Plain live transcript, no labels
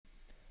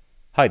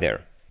Hi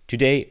there.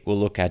 Today we'll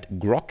look at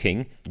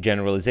grokking,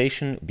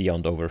 generalization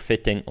beyond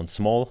overfitting on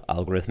small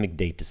algorithmic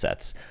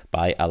datasets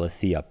by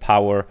Alethea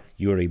Power,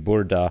 Yuri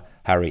Burda,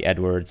 Harry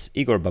Edwards,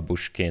 Igor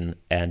Babushkin,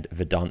 and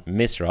Vedant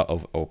Misra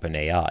of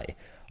OpenAI.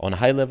 On a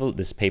high level,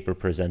 this paper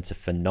presents a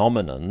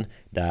phenomenon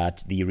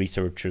that the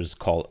researchers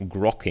call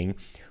grokking,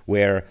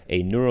 where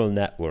a neural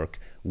network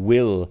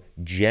will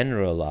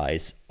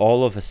generalize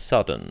all of a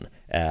sudden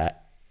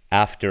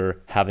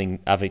after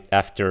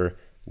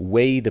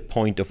weigh the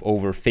point of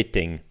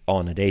overfitting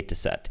on a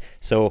dataset.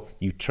 So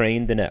you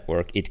train the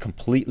network, it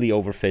completely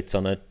overfits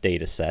on a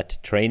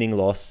dataset. Training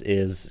loss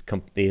is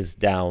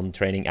down,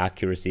 training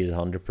accuracy is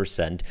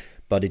 100%,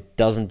 but it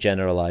doesn't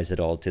generalize at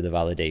all to the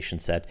validation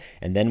set.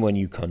 And then when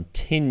you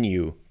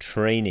continue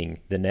training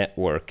the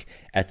network,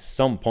 at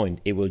some point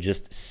it will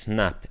just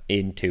snap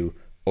into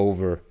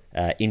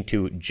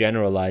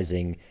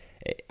generalizing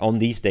on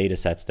these data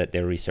sets that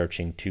they're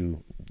researching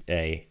to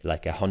a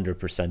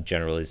 100%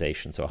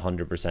 generalization, so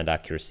 100%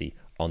 accuracy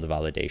on the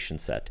validation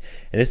set.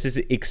 And this is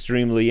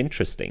extremely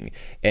interesting.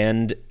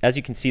 And as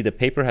you can see, the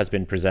paper has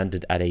been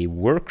presented at a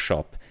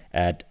workshop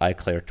at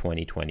ICLAIR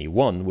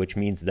 2021, which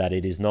means that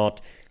it is not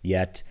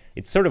yet,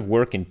 it's sort of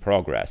work in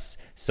progress.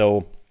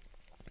 So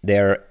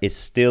there is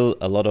still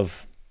a lot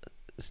of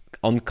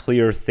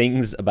unclear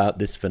things about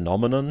this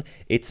phenomenon.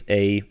 It's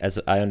as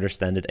I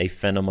understand it, a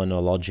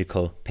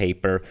phenomenological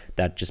paper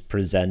that just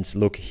presents,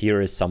 look,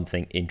 here is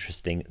something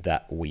interesting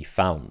that we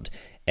found.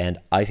 And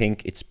I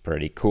think it's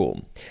pretty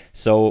cool.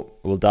 So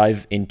we'll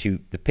dive into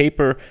the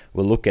paper.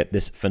 We'll look at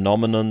this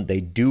phenomenon. They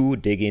do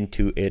dig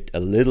into it a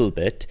little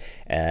bit,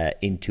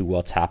 into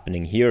what's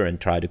happening here, and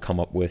try to come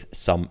up with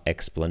some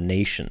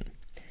explanation.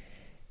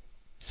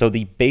 So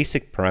the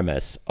basic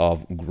premise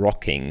of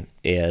grokking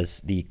is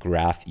the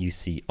graph you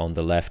see on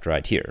the left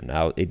right here.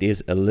 Now, it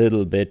is a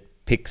little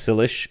bit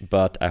pixelish,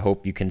 but I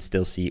hope you can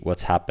still see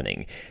what's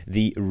happening.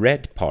 The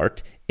red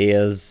part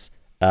is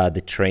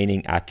the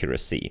training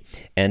accuracy.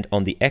 And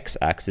on the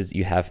x-axis,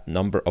 you have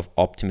number of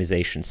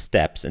optimization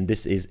steps, and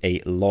this is a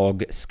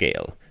log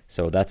scale.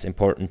 So that's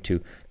important to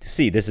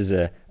see. This is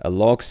a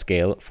log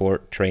scale for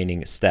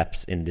training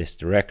steps in this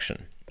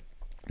direction.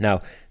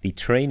 Now, the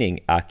training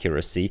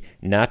accuracy,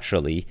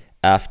 naturally,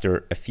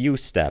 after a few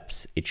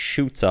steps, it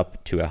shoots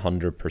up to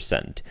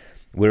 100%.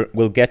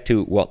 We'll get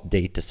to what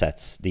data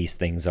sets these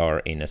things are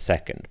in a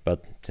second,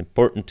 but it's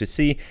important to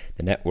see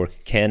the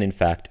network can, in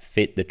fact,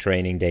 fit the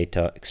training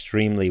data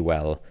extremely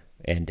well,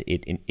 and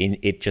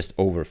it just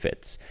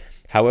overfits.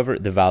 However,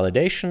 the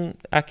validation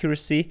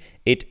accuracy,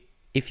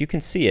 if you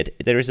can see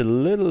it, there is a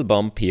little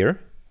bump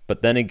here,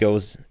 but then it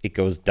goes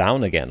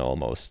down again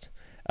almost.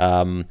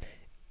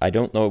 I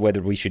don't know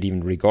whether we should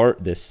even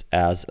regard this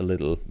as a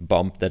little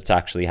bump that's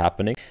actually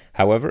happening.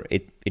 However,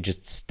 it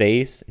just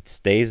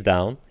stays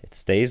down,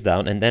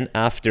 and then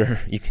after,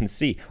 you can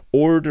see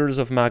orders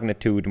of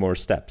magnitude more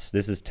steps.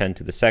 This is 10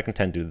 to the second,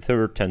 10 to the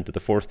third, 10 to the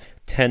fourth,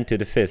 10 to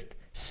the fifth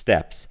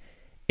steps.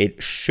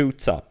 It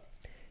shoots up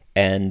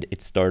and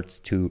it starts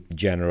to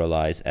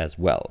generalize as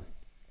well.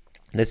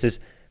 This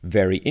is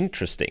very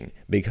interesting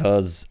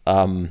because,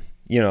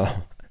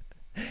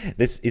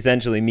 this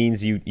essentially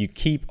means you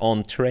keep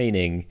on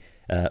training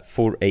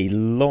for a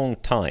long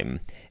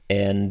time,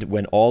 and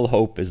when all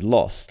hope is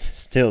lost,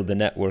 still the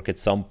network at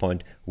some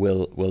point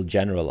will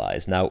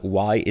generalize. Now,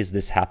 why is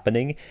this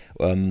happening?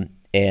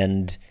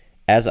 And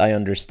as I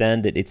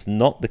understand it, it's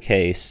not the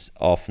case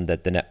often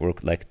that the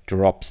network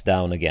drops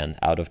down again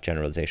out of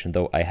generalization,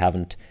 though I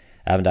haven't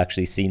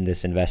actually seen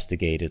this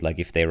investigated, like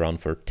if they run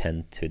for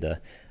 10 to the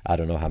I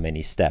don't know how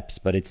many steps.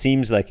 But it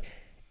seems like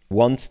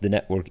once the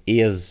network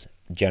is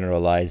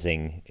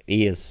generalizing,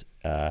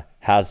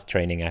 has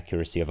training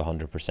accuracy of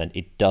 100%,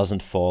 it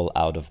doesn't fall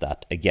out of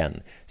that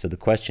again. So the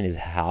question is,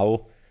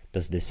 how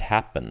does this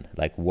happen?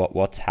 Like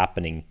what's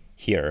happening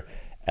here?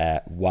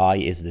 Why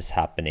is this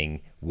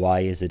happening?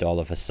 Why is it all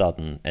of a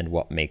sudden, and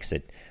what makes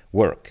it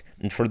work?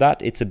 And for that,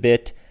 it's a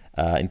bit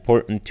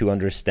important to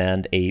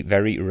understand a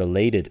very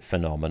related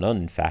phenomenon,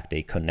 in fact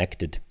a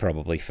connected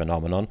probably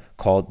phenomenon,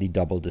 called the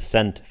double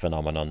descent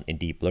phenomenon in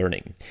deep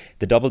learning.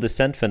 The double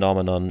descent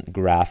phenomenon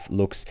graph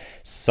looks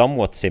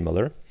somewhat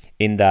similar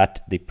in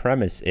that the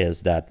premise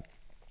is that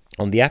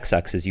on the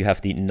x-axis you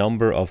have the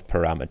number of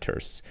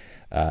parameters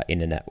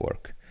in a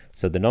network.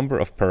 So the number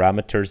of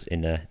parameters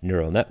in a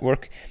neural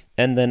network,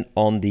 and then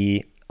on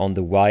the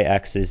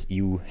y-axis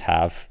you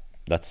have,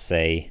 let's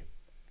say,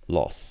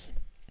 loss.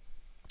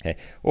 Okay.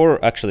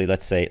 Or actually,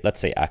 let's say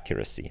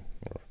accuracy.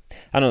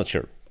 I'm not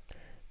sure.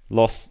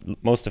 Loss.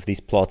 Most of these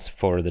plots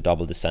for the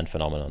double descent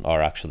phenomenon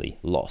are actually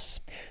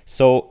loss.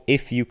 So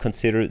if you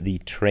consider the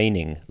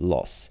training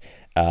loss,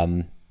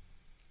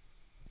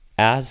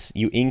 as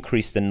you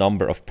increase the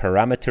number of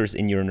parameters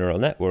in your neural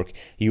network,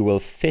 you will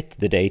fit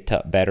the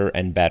data better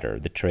and better,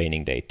 the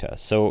training data.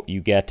 So you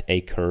get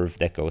a curve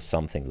that goes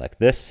something like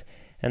this,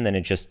 and then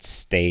it just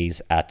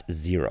stays at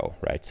 0,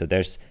 right? So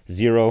there's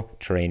 0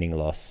 training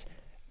loss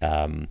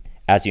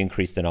as you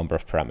increase the number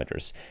of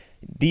parameters.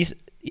 These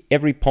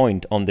every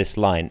point on this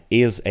line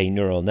is a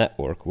neural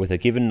network with a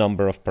given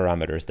number of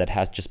parameters that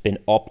has just been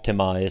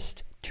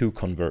optimized to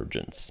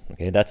convergence.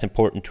 Okay, that's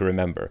important to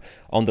remember.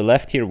 On the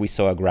left here, we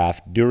saw a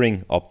graph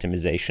during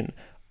optimization.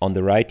 On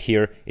the right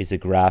here is a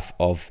graph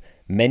of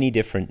many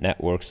different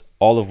networks,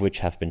 all of which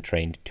have been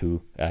trained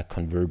to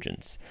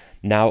convergence.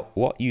 Now,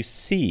 what you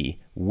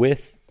see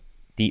with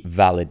the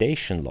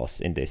validation loss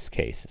in this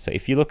case, so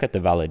if you look at the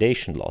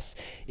validation loss,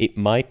 it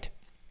might,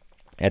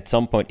 at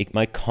some point, it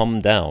might come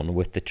down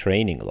with the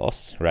training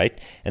loss, right?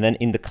 And then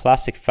in the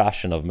classic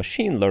fashion of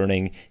machine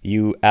learning,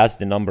 as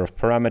the number of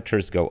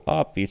parameters go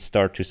up, you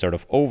start to sort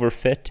of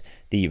overfit.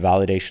 The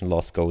validation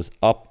loss goes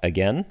up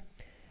again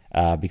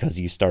because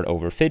you start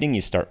overfitting,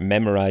 you start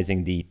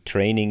memorizing the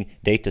training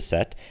data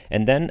set.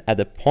 And then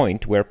at a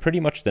point where pretty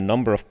much the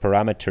number of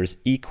parameters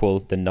equal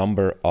the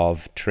number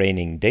of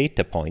training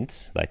data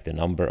points, like the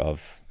number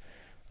of,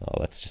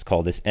 let's just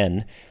call this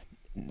n,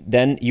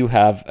 then you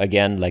have,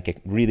 again, like a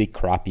really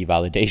crappy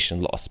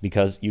validation loss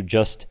because you're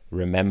just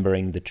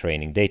remembering the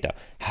training data.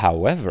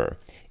 However,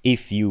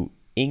 if you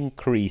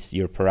increase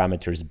your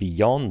parameters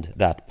beyond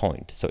that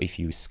point, so if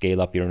you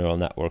scale up your neural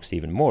networks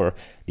even more,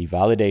 the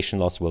validation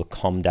loss will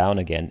come down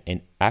again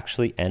and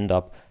actually end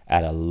up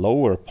at a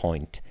lower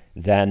point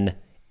than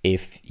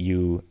if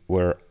you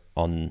were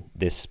on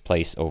this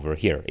place over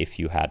here, if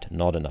you had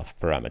not enough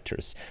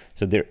parameters.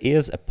 So there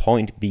is a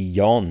point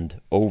beyond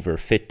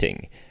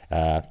overfitting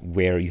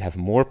where you have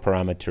more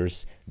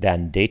parameters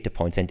than data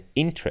points. And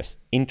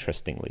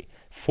interestingly,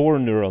 for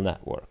neural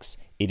networks,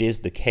 it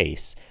is the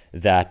case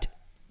that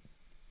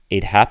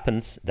it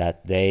happens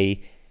that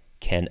they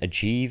can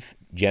achieve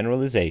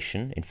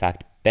generalization, in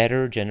fact,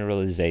 better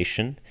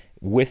generalization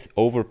with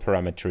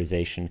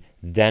overparameterization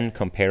than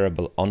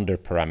comparable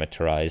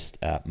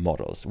underparameterized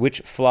models, which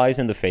flies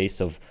in the face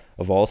of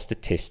all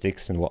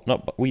statistics and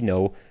whatnot, but we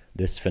know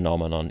this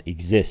phenomenon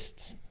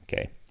exists.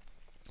 Okay,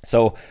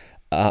 so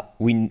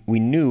we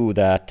knew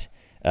that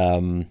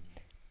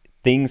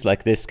things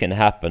like this can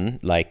happen,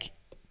 like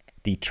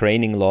the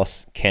training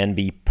loss can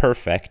be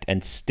perfect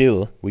and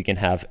still we can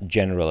have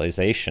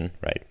generalization,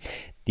 right?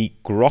 The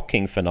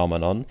grokking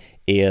phenomenon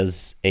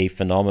is a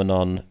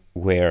phenomenon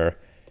where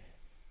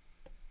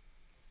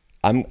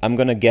I'm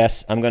gonna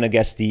guess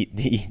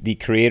the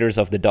creators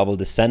of the double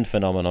descent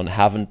phenomenon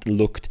haven't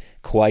looked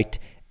quite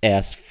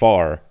as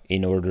far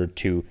in order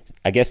to,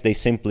 I guess they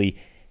simply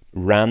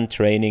ran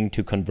training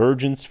to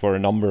convergence for a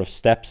number of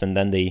steps and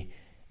then they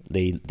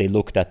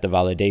looked at the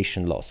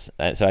validation loss.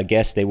 So I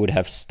guess they would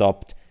have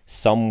stopped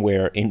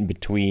somewhere in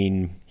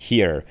between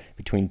here,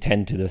 between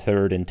 10 to the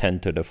third and 10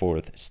 to the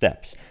fourth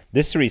steps.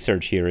 This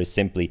research here is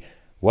simply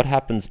what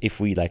happens if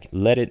we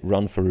let it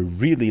run for a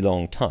really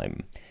long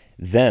time.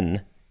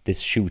 Then this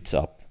shoots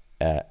up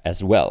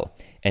as well.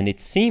 And it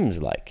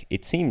seems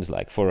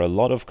like for a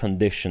lot of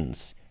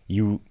conditions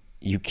you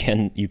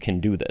can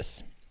do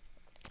this.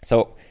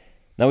 So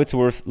now it's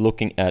worth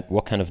looking at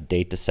what kind of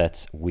data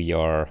sets we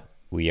are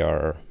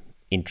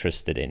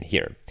interested in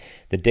here.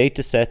 The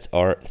data sets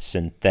are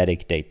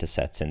synthetic data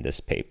sets in this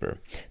paper.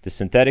 The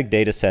synthetic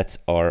data sets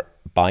are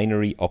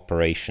binary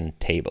operation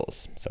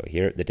tables. So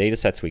here the data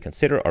sets we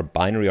consider are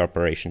binary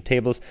operation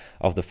tables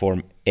of the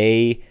form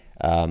A,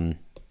 and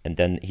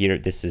then here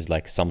this is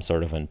like some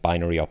sort of a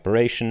binary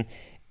operation.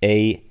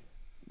 A,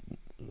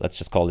 let's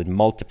just call it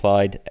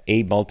multiplied,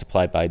 A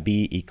multiplied by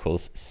B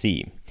equals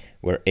C,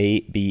 where A,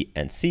 B,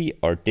 and C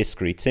are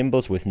discrete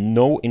symbols with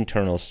no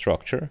internal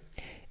structure,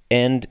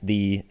 and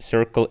the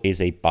circle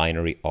is a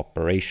binary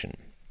operation.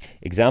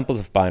 Examples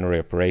of binary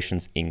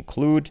operations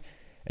include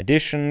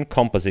addition,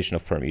 composition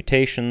of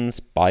permutations,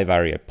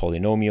 bivariate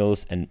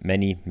polynomials, and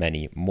many,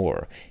 many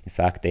more. In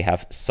fact, they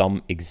have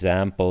some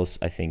examples,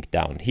 I think,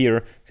 down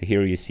here. So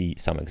here you see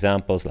some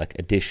examples like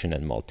addition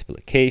and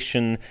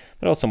multiplication,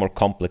 but also more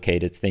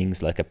complicated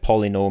things like a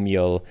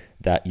polynomial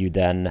that you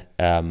then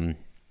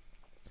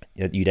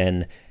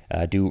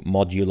do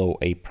modulo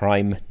a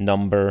prime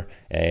number,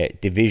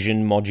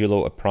 division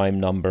modulo a prime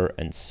number,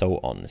 and so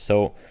on.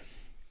 So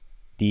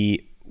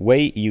the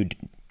way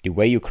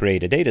you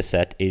create a data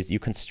set is you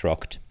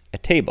construct a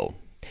table.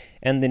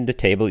 And in the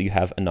table you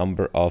have a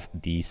number of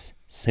these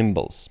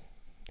symbols.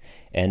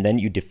 And then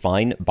you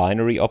define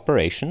binary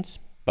operations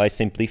by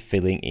simply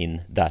filling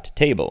in that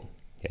table.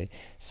 Okay?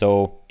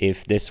 So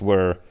if this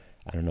were,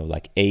 I don't know,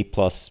 like A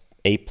plus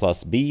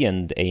B,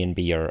 and A and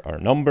B are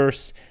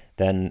numbers,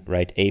 then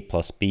right, A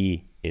plus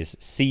B is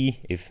C,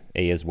 if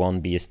A is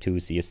 1, B is 2,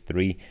 C is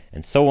 3,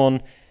 and so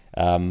on.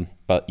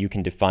 But you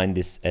can define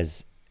this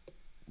as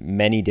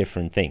many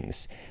different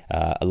things.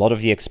 A lot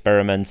of the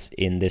experiments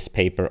in this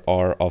paper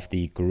are of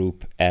the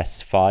group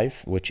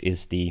S5, which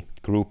is the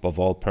group of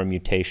all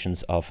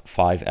permutations of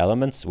 5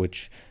 elements,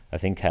 which I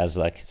think has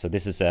so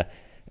this is a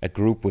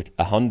group with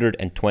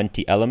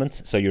 120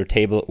 elements. So your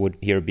table would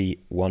here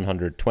be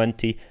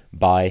 120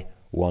 by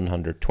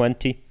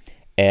 120.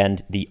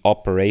 And the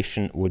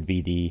operation would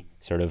be the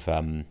sort of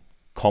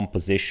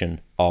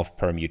composition of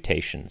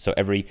permutation. So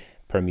every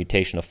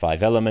permutation of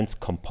 5 elements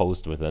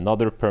composed with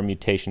another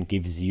permutation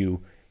gives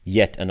you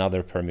yet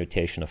another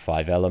permutation of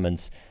 5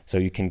 elements. So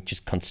you can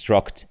just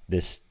construct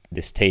this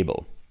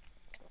table.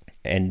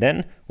 And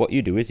then what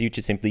you do is you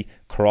just simply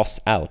cross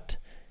out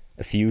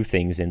a few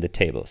things in the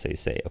table. So you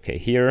say, okay,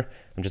 here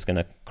I'm just going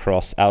to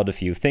cross out a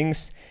few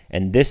things,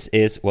 and this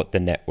is what the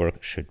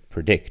network should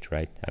predict,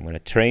 right? I'm going to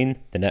train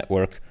the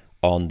network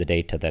on the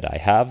data that I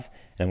have,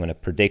 and I'm going to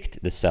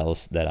predict the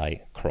cells that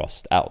I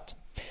crossed out.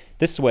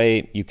 This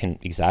way you can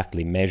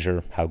exactly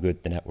measure how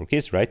good the network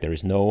is, right? There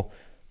is no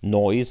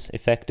noise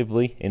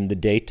effectively in the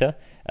data.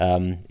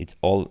 It's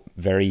all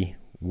very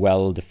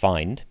well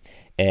defined,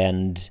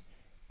 and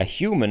a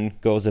human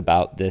goes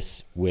about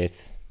this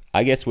with,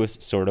 I guess,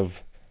 with sort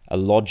of a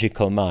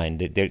logical mind.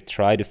 They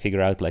try to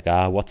figure out like,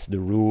 what's the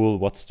rule?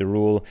 What's the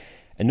rule?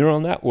 A neural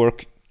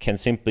network can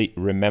simply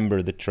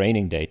remember the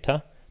training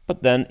data,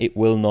 but then it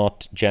will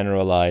not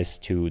generalize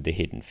to the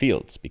hidden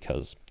fields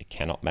because it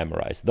cannot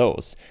memorize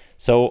those.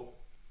 So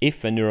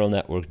if a neural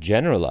network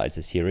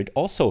generalizes here, it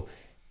also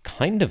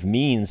kind of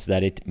means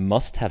that it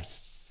must have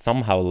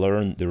somehow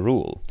learned the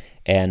rule.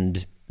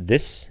 And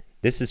this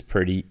is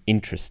pretty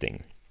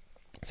interesting.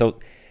 So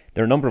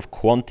there are a number of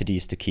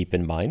quantities to keep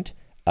in mind.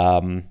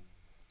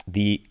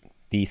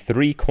 The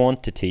three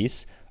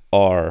quantities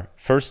are,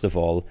 first of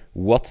all,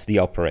 what's the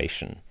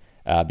operation?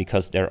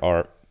 Because there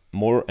are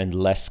more and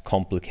less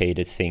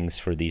complicated things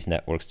for these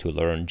networks to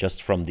learn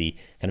just from the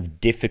kind of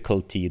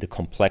difficulty, the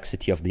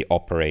complexity of the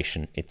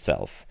operation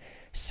itself.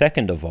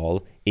 Second of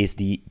all is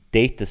the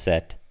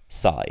dataset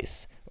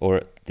size,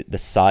 or the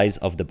size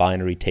of the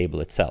binary table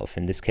itself.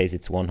 In this case,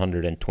 it's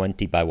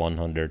 120 by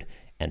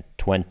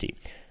 120.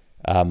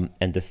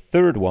 And the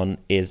third one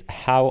is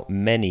how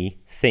many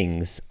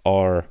things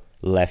are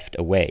left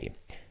away.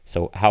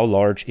 So how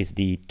large is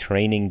the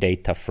training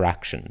data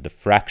fraction, the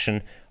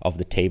fraction of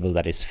the table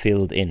that is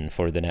filled in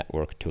for the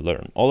network to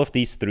learn? All of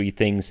these three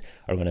things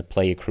are going to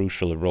play a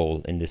crucial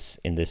role in this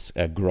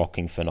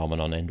grokking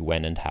phenomenon and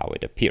when and how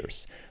it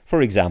appears.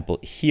 For example,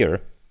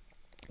 here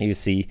you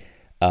see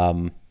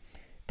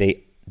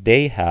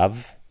they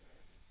have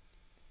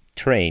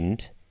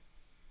trained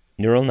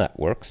neural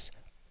networks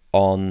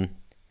on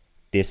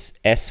this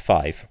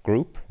S5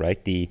 group,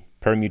 right? The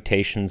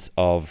permutations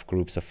of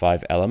groups of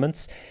 5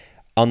 elements,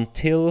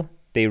 until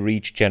they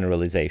reach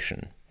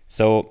generalization.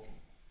 So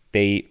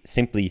they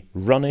simply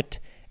run it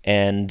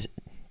and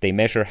they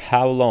measure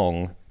how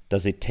long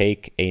does it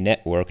take a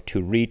network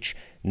to reach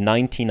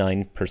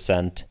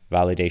 99%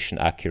 validation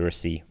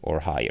accuracy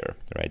or higher,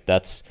 right?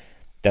 That's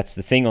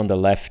the thing on the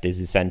left is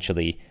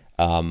essentially,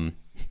 the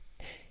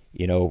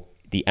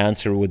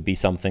answer would be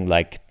something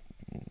like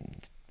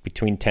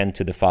between 10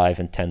 to the 5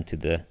 and 10 to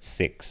the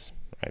 6,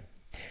 right?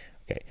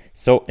 Okay,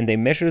 so, and they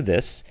measure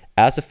this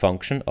as a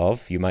function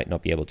of, you might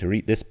not be able to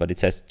read this, but it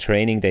says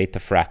training data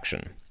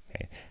fraction.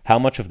 Okay, how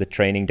much of the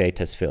training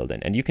data is filled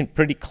in? And you can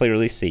pretty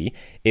clearly see,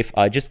 if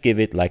I just give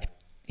it like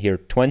here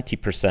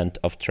 20%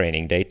 of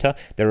training data,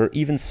 there are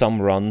even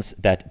some runs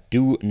that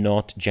do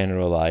not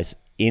generalize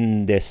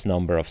in this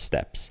number of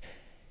steps.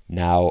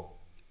 Now,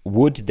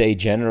 would they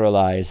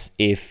generalize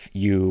if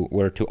you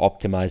were to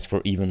optimize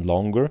for even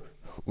longer?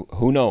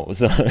 Who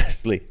knows,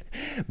 honestly.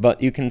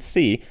 But you can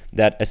see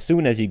that as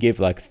soon as you give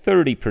like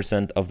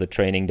 30% of the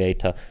training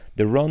data,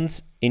 the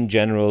runs in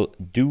general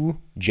do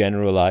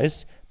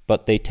generalize,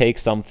 but they take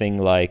something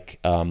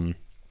like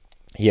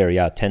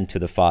here, 10 to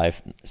the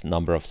 5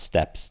 number of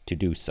steps to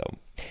do so.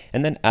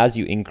 And then as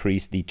you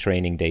increase the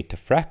training data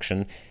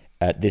fraction,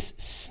 this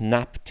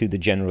snap to the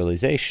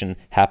generalization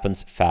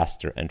happens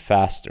faster and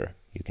faster.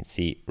 You can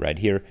see right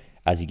here,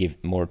 as you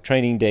give more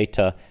training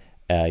data,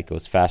 it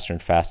goes faster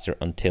and faster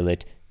until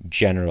it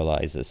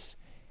generalizes.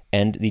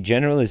 And the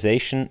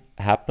generalization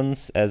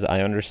happens, as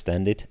I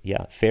understand it,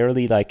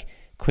 fairly like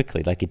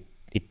quickly. Like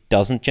it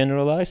doesn't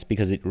generalize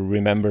because it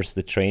remembers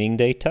the training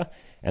data.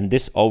 And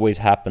this always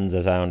happens,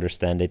 as I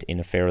understand it, in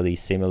a fairly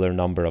similar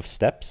number of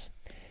steps.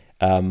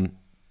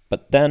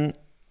 But then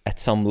at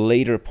some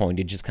later point,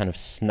 it just kind of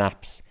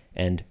snaps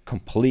and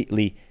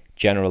completely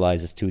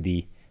generalizes to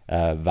the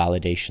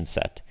validation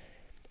set.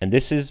 And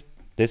this is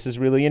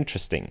really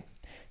interesting.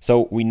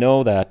 So we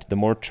know that the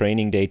more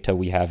training data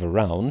we have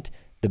around,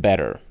 the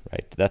better,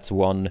 right? That's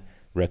one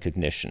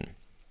recognition.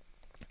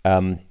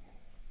 Then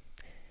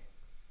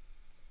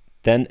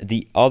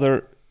the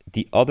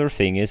other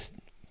thing is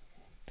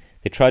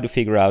they try to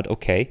figure out,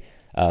 okay,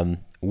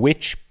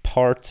 which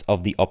parts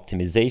of the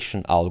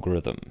optimization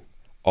algorithm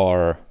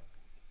are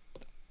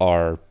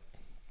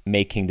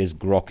making this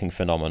grokking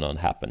phenomenon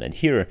happen. And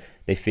here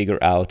they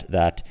figure out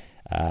that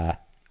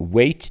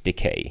weight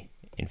decay,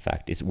 in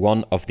fact, is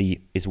one of the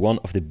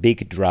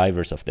big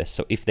drivers of this.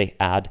 So if they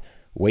add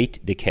weight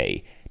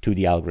decay to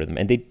the algorithm,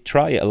 and they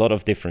try a lot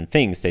of different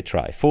things. They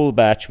try full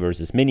batch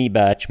versus mini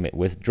batch,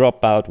 with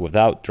dropout,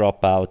 without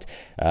dropout,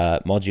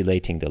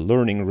 modulating the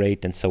learning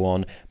rate and so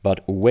on.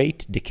 But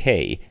weight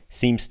decay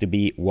seems to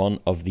be one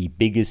of the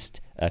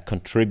biggest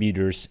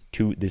contributors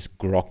to this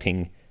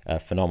grokking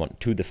phenomenon,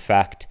 to the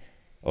fact,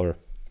 or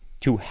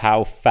to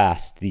how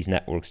fast these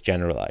networks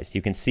generalize.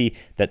 You can see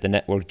that the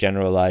network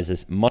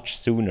generalizes much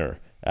sooner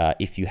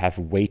if you have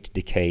weight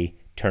decay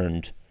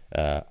turned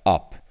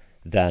up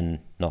than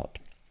not.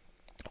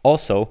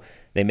 Also,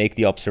 they make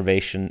the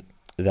observation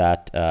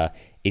that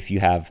if you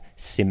have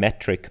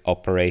symmetric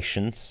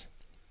operations,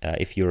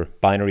 if your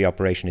binary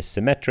operation is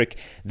symmetric,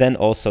 then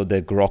also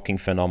the grokking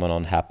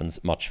phenomenon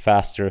happens much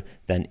faster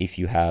than if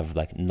you have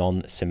like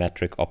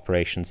non-symmetric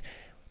operations.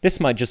 This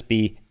might just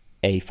be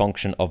a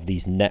function of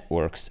these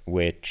networks,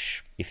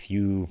 which if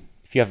you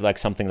have like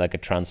something like a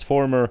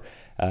transformer,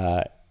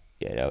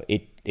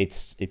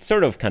 it's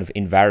sort of kind of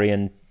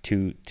invariant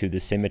to the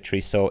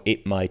symmetry. So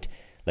it might,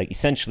 like,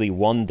 essentially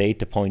one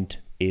data point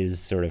is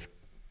sort of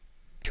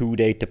 2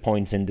 data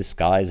points in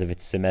disguise if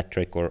it's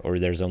symmetric, or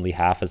there's only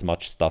half as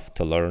much stuff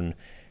to learn.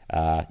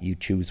 You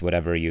choose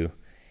whatever you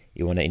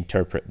want to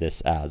interpret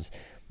this as.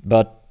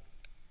 But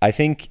I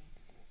think,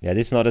 yeah,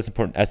 this is not as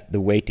important as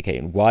the weight decay.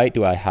 And why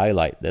do I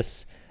highlight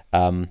this?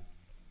 I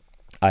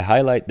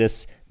highlight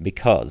this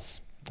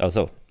because,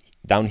 also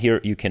down here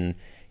you can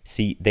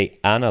see they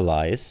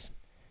analyze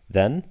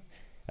the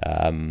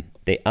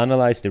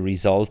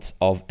results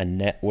of a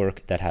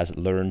network that has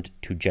learned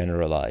to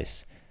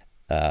generalize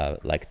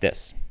like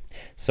this.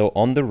 So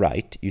on the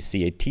right, you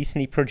see a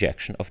t-SNE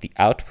projection of the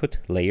output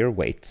layer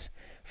weights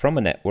from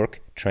a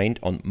network trained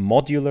on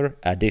modular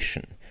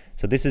addition.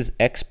 So this is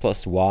x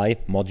plus y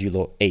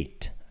modulo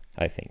 8,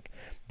 I think.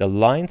 The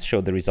lines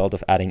show the result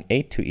of adding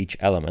 8 to each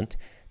element.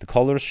 The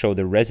colors show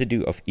the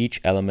residue of each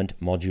element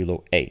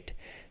modulo 8.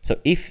 So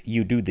if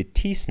you do the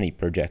t-SNE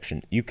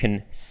projection, you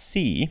can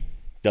see,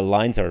 the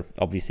lines are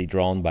obviously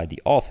drawn by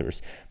the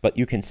authors, but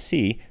you can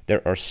see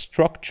there are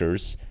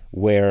structures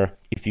where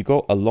if you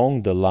go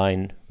along the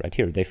line right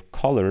here, they've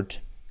colored,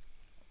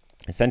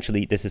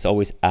 essentially this is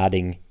always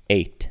adding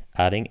 8,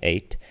 adding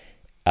 8,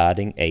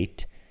 adding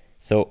 8.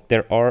 So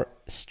there are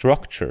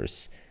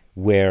structures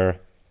where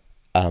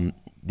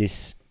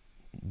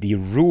the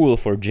rule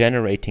for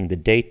generating the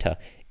data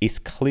is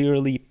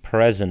clearly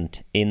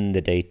present in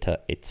the data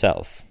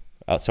itself.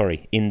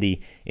 In the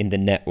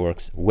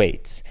network's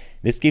weights.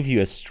 This gives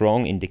you a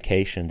strong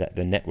indication that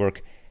the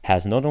network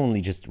has not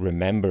only just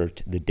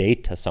remembered the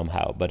data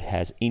somehow, but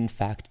has in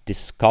fact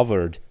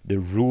discovered the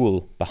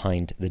rule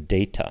behind the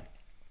data.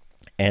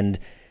 And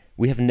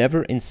we have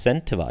never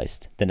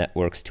incentivized the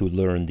networks to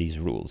learn these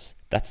rules.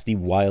 That's the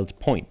wild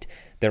point.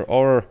 There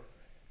are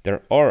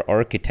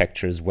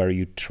architectures where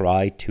you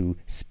try to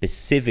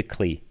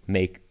specifically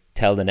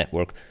tell the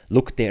network,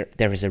 look, there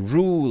is a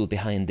rule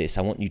behind this.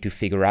 I want you to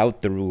figure out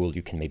the rule.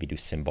 You can maybe do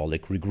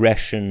symbolic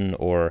regression,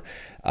 or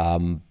I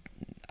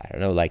don't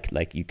know,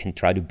 like you can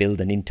try to build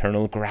an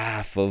internal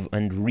graph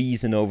and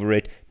reason over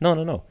it.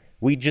 No.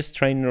 We just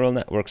train neural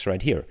networks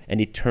right here.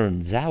 And it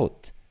turns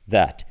out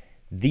that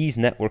these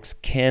networks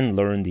can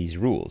learn these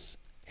rules.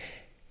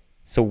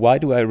 So why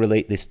do I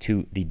relate this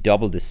to the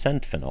double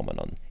descent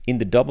phenomenon? In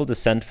the double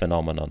descent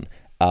phenomenon,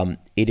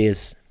 it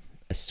is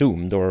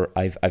assumed, or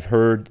I've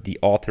heard the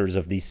authors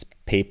of these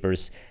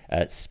papers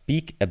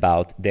speak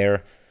about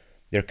their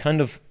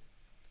kind of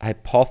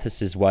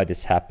hypothesis why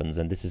this happens,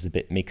 and this is a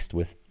bit mixed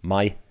with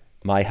my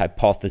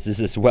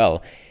hypothesis as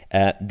well.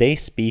 They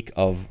speak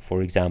of,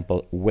 for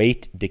example,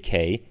 weight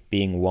decay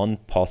being one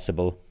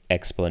possible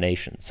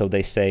explanation. So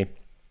they say,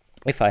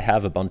 if I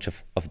have a bunch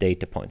of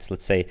data points,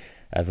 let's say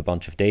I have a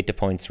bunch of data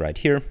points right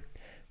here,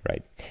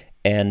 right,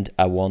 and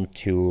I want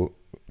to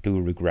do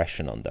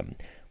regression on them.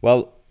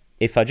 Well,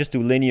 if I just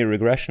do linear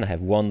regression, I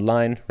have one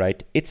line,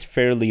 right? It's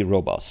fairly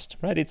robust,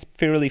 right? It's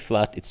fairly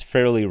flat, it's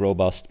fairly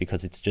robust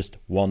because it's just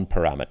one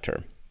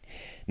parameter.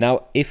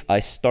 Now, if I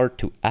start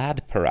to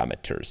add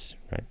parameters,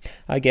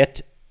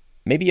 right,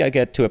 maybe I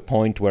get to a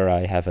point where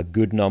I have a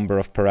good number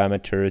of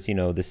parameters, you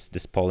know, this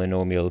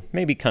polynomial,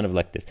 maybe kind of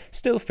like this,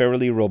 still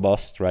fairly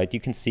robust, right? You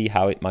can see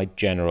how it might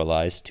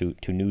generalize to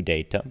new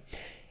data.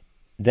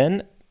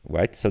 Then,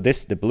 right, so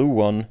the blue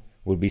one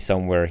would be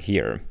somewhere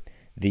here.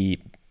 The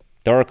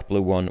dark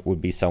blue one would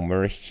be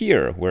somewhere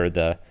here, where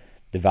the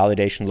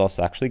validation loss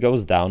actually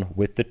goes down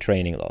with the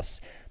training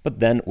loss. But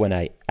then when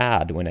I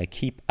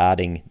keep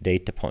adding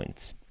data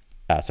points,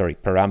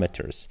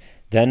 parameters,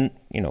 then,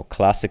 you know,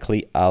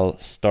 classically I'll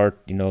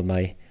start, you know,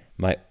 my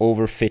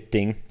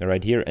overfitting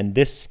right here, and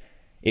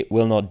it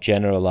will not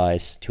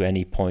generalize to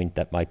any point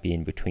that might be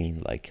in between,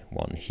 like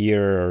one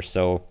here or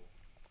so.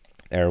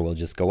 Error will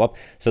just go up.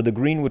 So the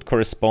green would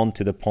correspond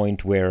to the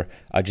point where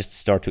I just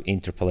start to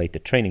interpolate the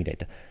training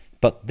data.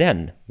 But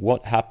then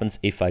what happens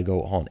if I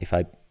go on, if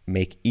I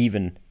make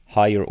even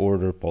higher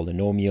order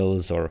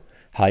polynomials or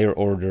higher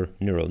order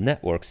neural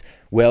networks?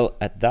 Well,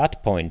 at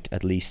that point,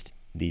 at least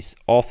these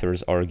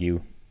authors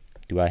argue,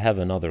 do I have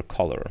another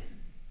color?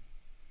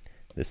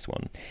 This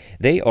one.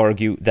 They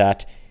argue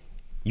that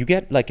you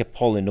get like a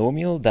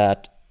polynomial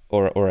that,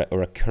 or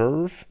a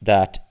curve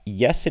that,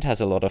 yes, it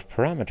has a lot of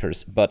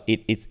parameters, but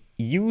it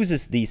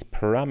uses these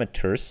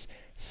parameters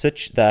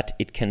such that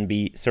it can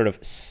be sort of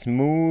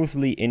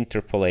smoothly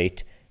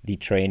interpolate the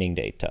training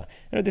data.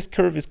 Now, this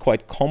curve is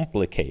quite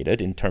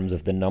complicated in terms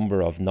of the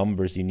number of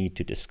numbers you need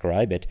to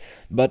describe it,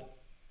 but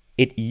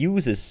it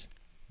uses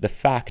the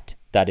fact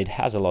that it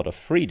has a lot of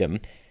freedom.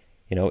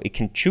 it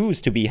can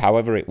choose to be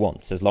however it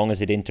wants as long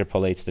as it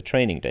interpolates the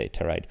training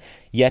data, right?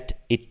 Yet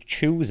it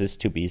chooses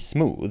to be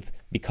smooth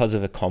because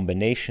of a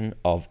combination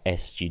of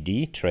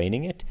SGD,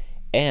 training it,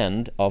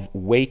 and of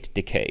weight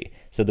decay.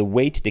 So the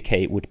weight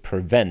decay would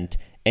prevent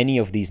any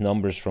of these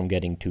numbers from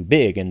getting too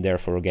big and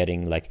therefore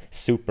getting like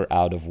super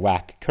out of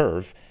whack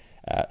curve.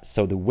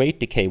 So the weight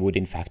decay would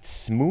in fact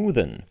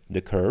smoothen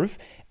the curve,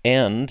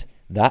 and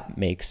that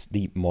makes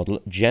the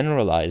model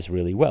generalize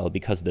really well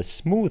because the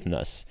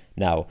smoothness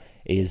now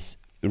is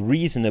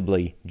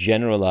reasonably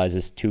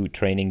generalizes to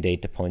training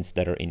data points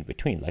that are in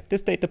between. Like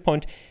this data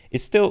point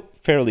is still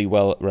fairly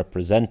well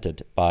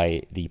represented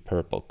by the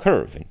purple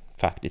curve. In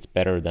fact, it's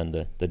better than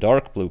the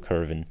dark blue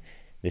curve in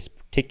this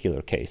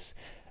particular case.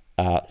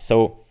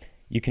 So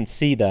you can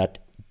see that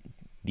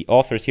the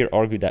authors here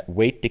argue that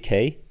weight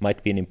decay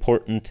might be an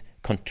important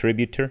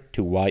contributor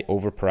to why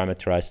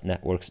overparameterized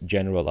networks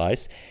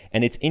generalize.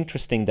 And it's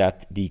interesting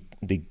that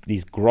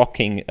these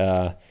grokking,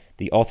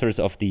 the authors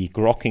of the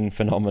grokking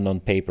phenomenon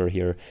paper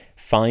here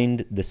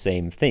find the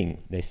same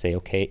thing. They say,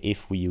 okay,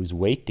 if we use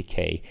weight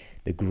decay,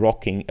 the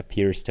grokking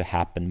appears to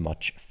happen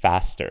much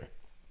faster.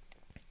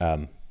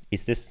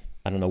 Is this,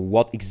 I don't know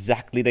what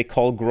exactly they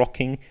call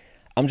grokking.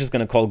 I'm just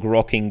going to call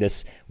grokking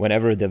this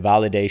whenever the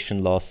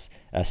validation loss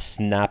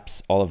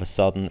snaps all of a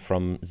sudden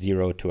from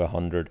 0 to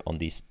 100 on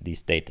these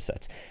data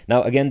sets.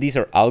 Now, again, these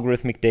are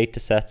algorithmic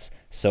data sets,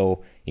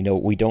 so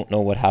we don't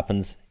know what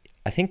happens.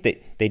 I think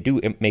they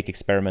do make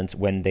experiments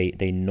when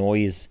they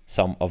noise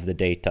some of the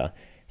data.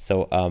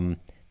 So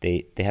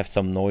they have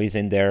some noise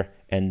in there,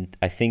 and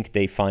I think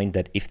they find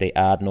that if they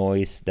add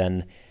noise,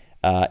 then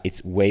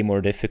it's way more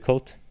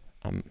difficult.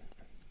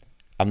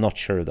 I'm not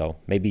sure though.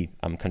 Maybe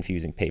I'm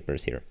confusing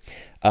papers here.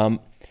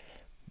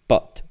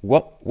 But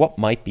what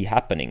might be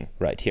happening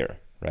right here,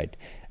 right?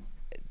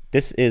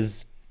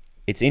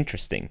 It's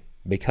interesting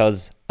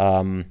because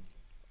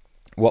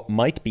what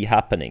might be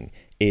happening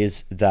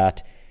is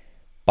that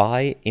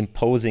by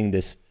imposing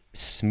this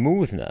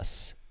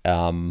smoothness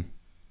and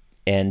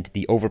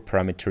the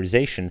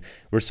overparameterization,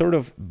 we're sort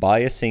of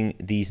biasing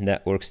these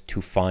networks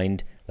to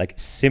find like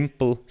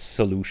simple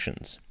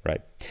solutions,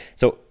 right?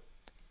 So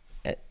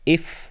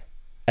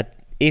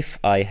if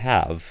I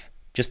have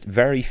just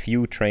very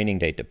few training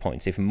data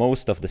points, if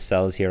most of the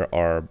cells here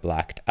are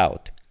blacked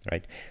out,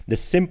 right, the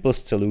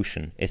simplest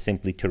solution is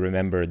simply to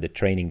remember the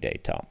training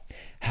data.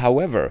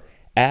 However,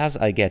 as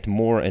I get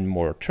more and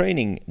more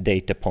training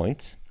data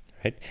points,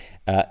 right,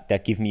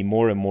 that give me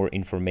more and more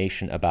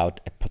information about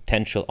a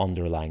potential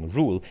underlying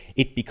rule,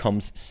 it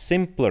becomes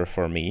simpler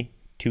for me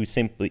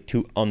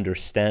to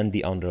understand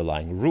the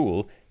underlying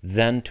rule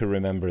than to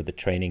remember the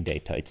training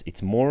data.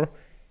 It's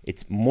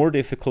more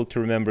difficult to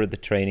remember the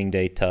training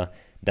data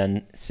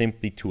than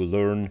simply to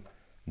learn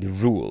the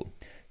rule.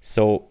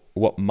 So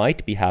what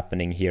might be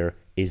happening here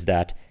is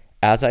that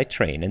as I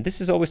train, and this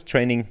is always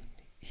training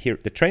here,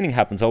 the training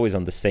happens always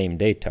on the same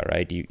data,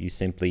 right? You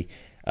simply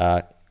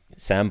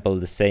sample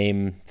the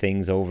same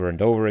things over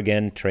and over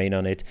again, train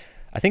on it.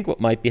 I think what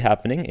might be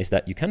happening is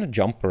that you kind of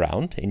jump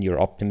around in your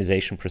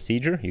optimization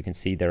procedure. You can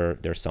see there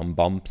are some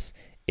bumps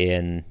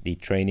in the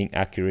training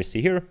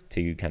accuracy here. So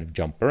you kind of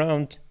jump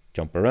around.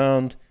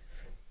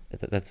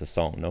 That's a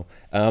song, no?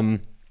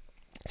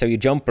 So you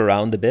jump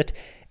around a bit,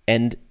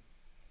 and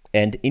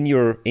in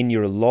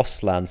your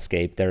loss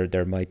landscape,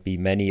 there might be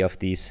many of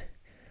these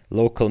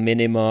local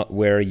minima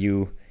where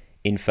you,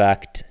 in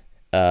fact,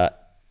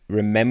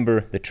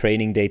 remember the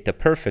training data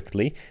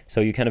perfectly. So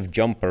you kind of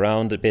jump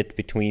around a bit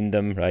between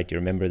them, right? You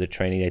remember the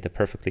training data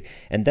perfectly,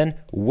 and then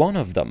one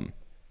of them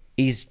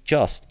is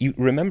just you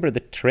remember the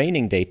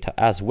training data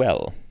as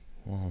well.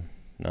 Well,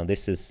 now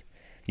this is.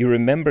 You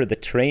remember the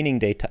training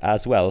data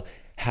as well.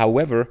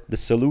 However, the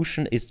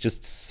solution is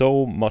just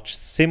so much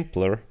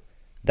simpler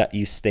that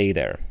you stay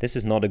there. This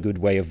is not a good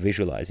way of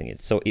visualizing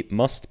it. So it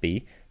must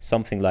be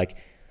something like,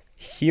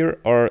 here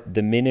are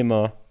the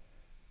minima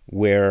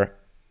where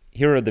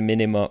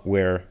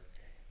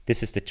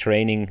this is the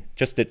training,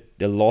 just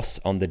the loss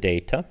on the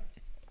data.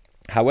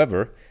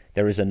 However,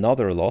 there is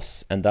another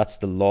loss, and that's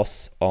the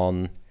loss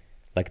on,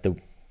 like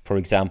for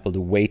example,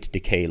 the weight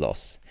decay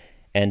loss.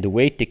 And the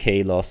weight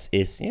decay loss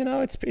is,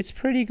 it's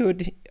pretty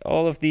good,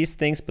 all of these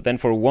things, but then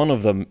for one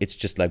of them, it's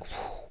just like,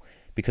 whew,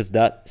 because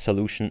that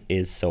solution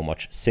is so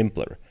much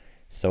simpler.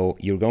 So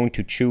you're going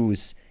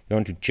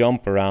to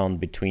jump around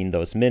between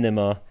those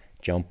minima,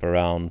 jump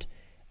around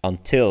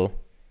until,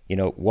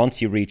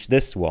 once you reach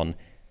this one,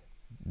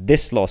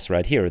 this loss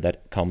right here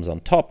that comes on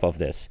top of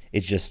this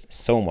is just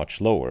so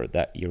much lower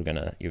that you're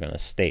gonna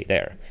stay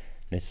there.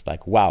 And it's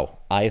like, wow,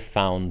 I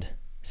found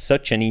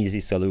such an easy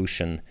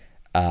solution.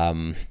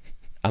 I'm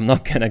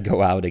not gonna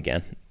go out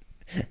again.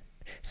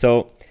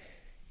 So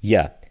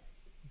yeah,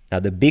 now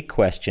the big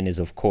question is,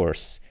 of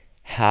course,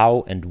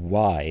 how and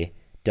why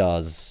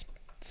does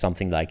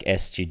something like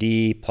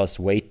SGD plus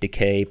weight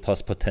decay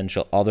plus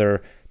potential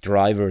other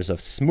drivers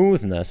of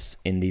smoothness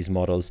in these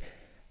models,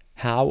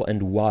 how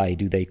and why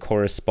do they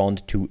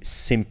correspond to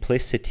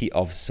simplicity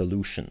of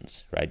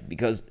solutions, right?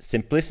 Because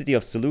simplicity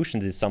of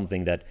solutions is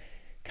something that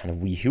kind of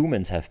we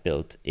humans have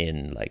built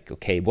in, like,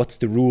 okay, what's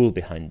the rule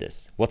behind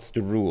this? What's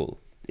the rule?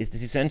 It's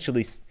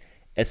essentially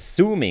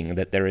assuming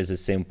that there is a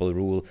simple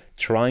rule,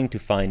 trying to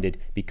find it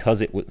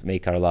because it would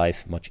make our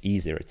life much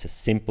easier. It's a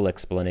simple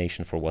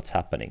explanation for what's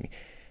happening.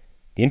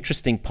 The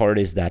interesting part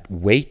is that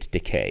weight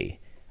decay,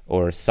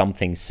 or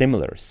something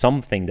similar,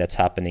 something that's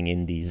happening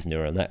in these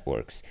neural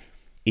networks,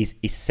 is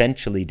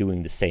essentially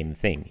doing the same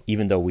thing,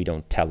 even though we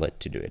don't tell it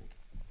to do it.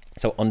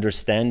 So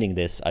understanding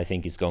this, I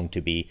think, is going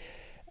to be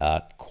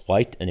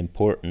quite an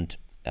important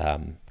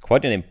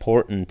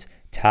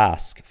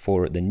task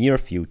for the near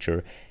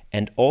future.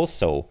 And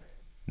also,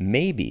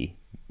 maybe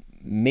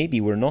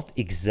we're not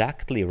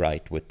exactly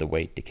right with the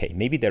weight decay.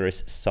 Maybe there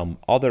is some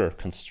other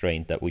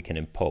constraint that we can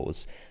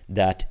impose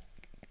that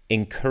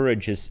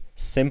encourages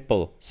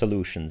simple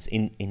solutions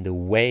in the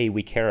way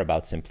we care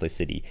about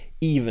simplicity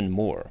even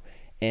more.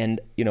 And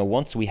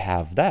once we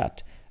have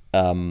that,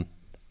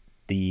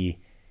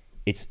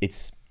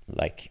 it's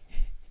like,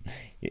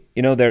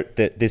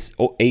 this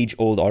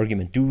age-old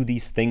argument: do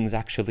these things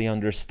actually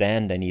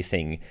understand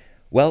anything?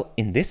 Well,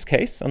 in this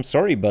case, I'm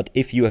sorry, but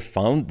if you have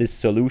found this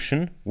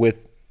solution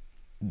with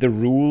the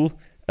rule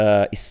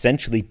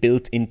essentially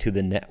built into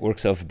the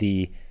networks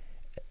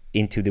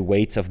into the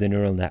weights of the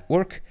neural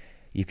network,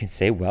 you can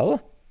say,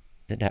 well,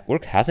 the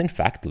network has in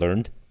fact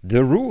learned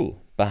the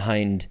rule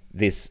behind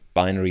this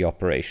binary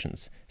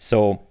operations.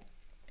 So,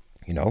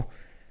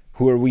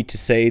 who are we to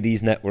say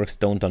these networks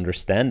don't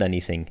understand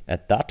anything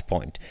at that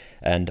point?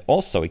 And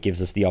also, it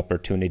gives us the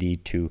opportunity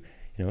to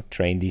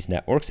train these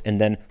networks, and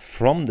then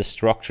from the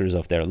structures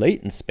of their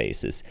latent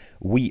spaces,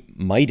 we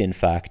might in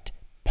fact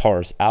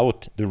parse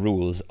out the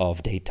rules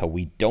of data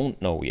we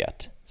don't know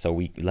yet. So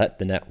we let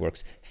the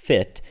networks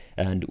fit,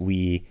 and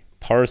we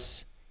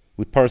parse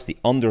the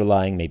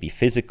underlying, maybe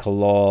physical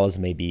laws,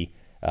 maybe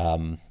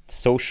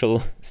social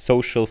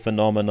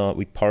phenomena.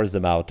 We parse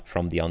them out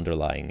from the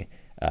underlying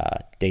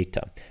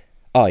data.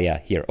 Oh yeah,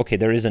 here. Okay,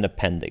 there is an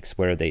appendix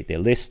where they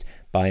list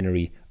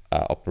binary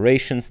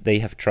operations they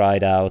have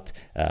tried out,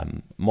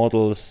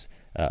 models,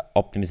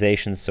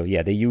 optimizations. So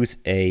yeah, they use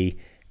a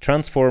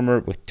transformer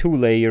with 2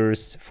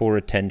 layers, 4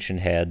 attention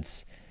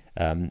heads.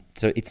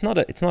 So it's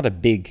not a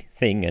big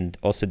thing, and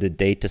also the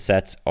data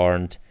sets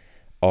aren't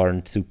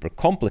super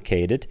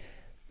complicated,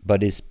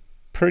 but it's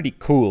pretty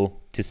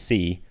cool to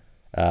see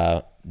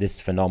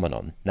this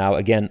phenomenon. Now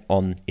again,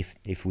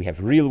 if we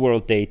have real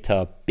world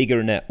data,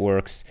 bigger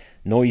networks,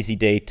 noisy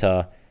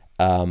data,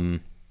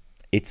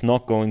 it's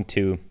not going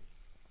to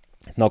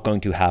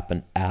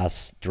happen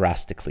as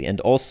drastically. And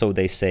also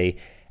they say,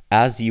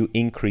 as you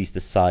increase the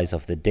size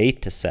of the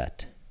data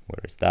set,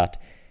 where is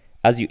that?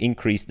 As you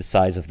increase the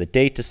size of the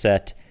data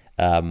set,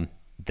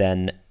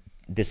 then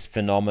this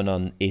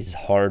phenomenon is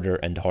harder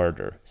and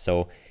harder.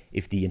 So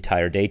if the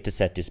entire data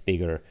set is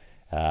bigger,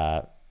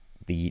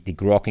 the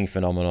grokking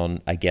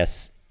phenomenon, I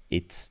guess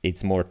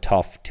it's more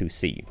tough to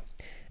see.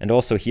 And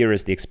also here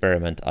is the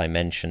experiment I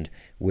mentioned,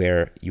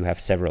 where you have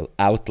several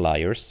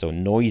outliers, so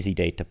noisy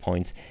data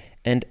points,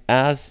 and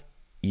as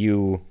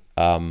you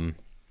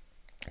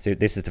so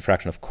this is the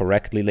fraction of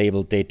correctly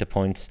labeled data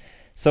points.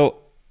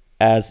 So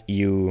as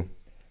you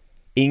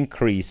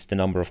increase the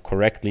number of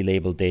correctly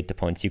labeled data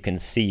points, you can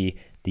see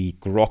the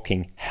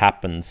grokking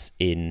happens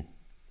in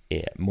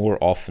more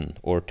often,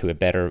 or to a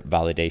better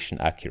validation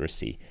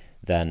accuracy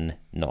than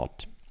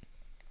not.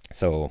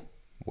 So,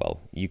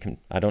 well, you can,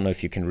 I don't know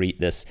if you can read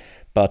this,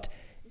 but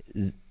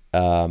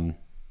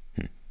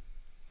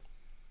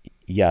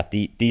yeah,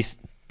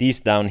 these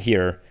down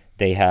here,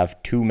 they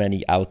have too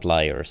many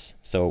outliers.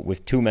 So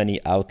with too many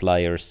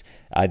outliers,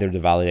 either the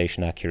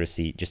validation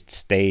accuracy just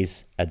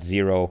stays at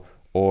 0,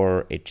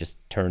 or it just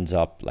turns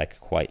up like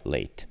quite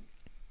late.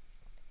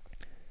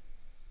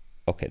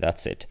 Okay,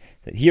 that's it.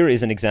 Here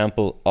is an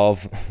example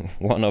of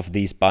one of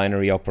these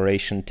binary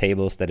operation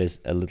tables that is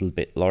a little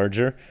bit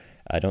larger.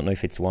 I don't know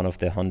if it's one of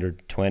the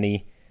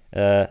 120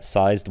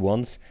 sized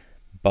ones,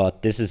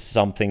 but this is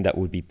something that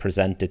would be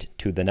presented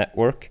to the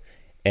network,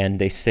 and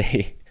they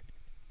say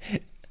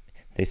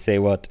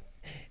what?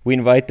 We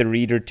invite the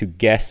reader to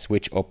guess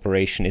which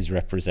operation is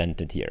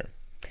represented here.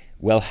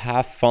 Well,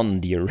 have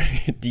fun, dear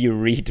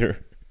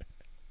reader.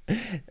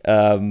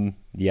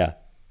 Yeah.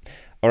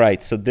 All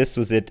right, so this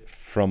was it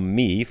from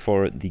me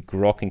for the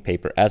grokking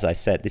paper. As I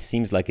said, this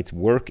seems like it's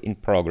work in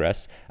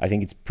progress. I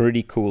think it's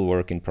pretty cool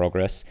work in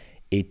progress.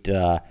 It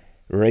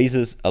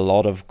raises a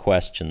lot of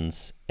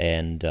questions,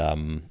 and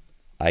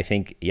I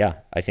think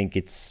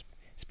it's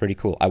pretty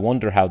cool. I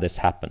wonder how this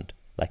happened.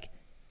 Like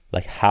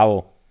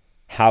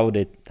how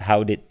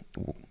did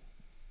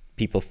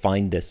people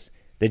find this?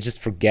 They just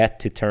forget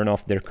to turn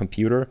off their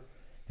computer,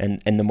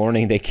 and in the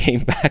morning they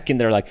came back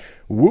and they're like,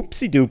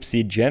 whoopsie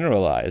doopsie,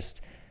 generalized.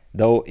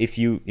 Though if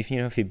you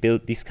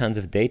build these kinds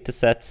of data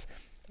sets,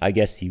 I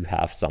guess you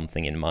have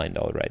something in mind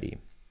already.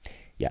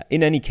 Yeah,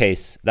 in any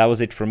case, that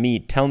was it for me.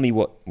 Tell me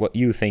what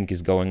you think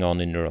is going on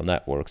in neural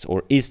networks,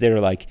 or is there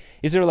like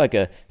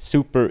a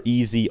super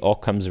easy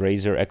Occam's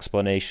razor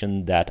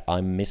explanation that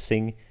I'm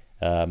missing?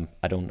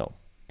 I don't know.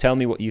 Tell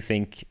me what you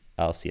think.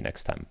 I'll see you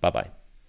next time. Bye-bye.